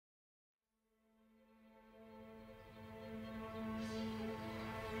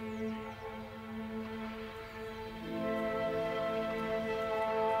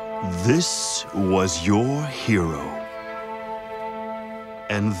This was your hero.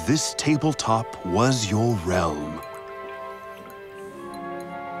 And this tabletop was your realm.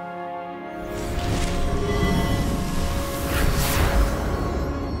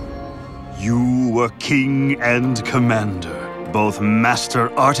 You were king and commander, both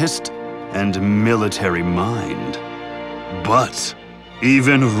master artist and military mind. But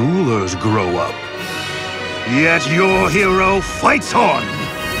even rulers grow up. Yet your hero fights on!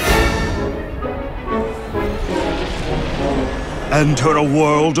 Enter a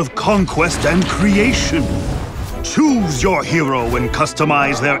world of conquest and creation. Choose your hero and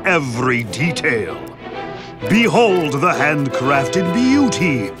customize their every detail. Behold the handcrafted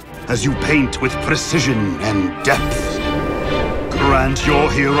beauty as you paint with precision and depth. Grant your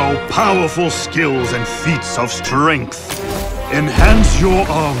hero powerful skills and feats of strength. Enhance your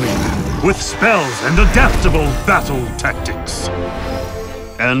army with spells and adaptable battle tactics.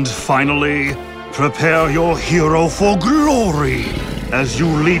 And finally, prepare your hero for glory as you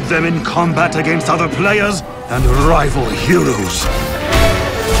lead them in combat against other players and rival heroes.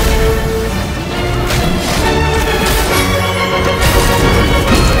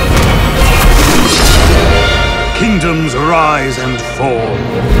 Kingdoms rise and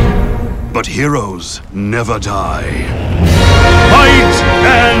fall, but heroes never die. Might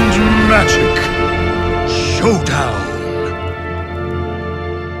and magic. Showdown.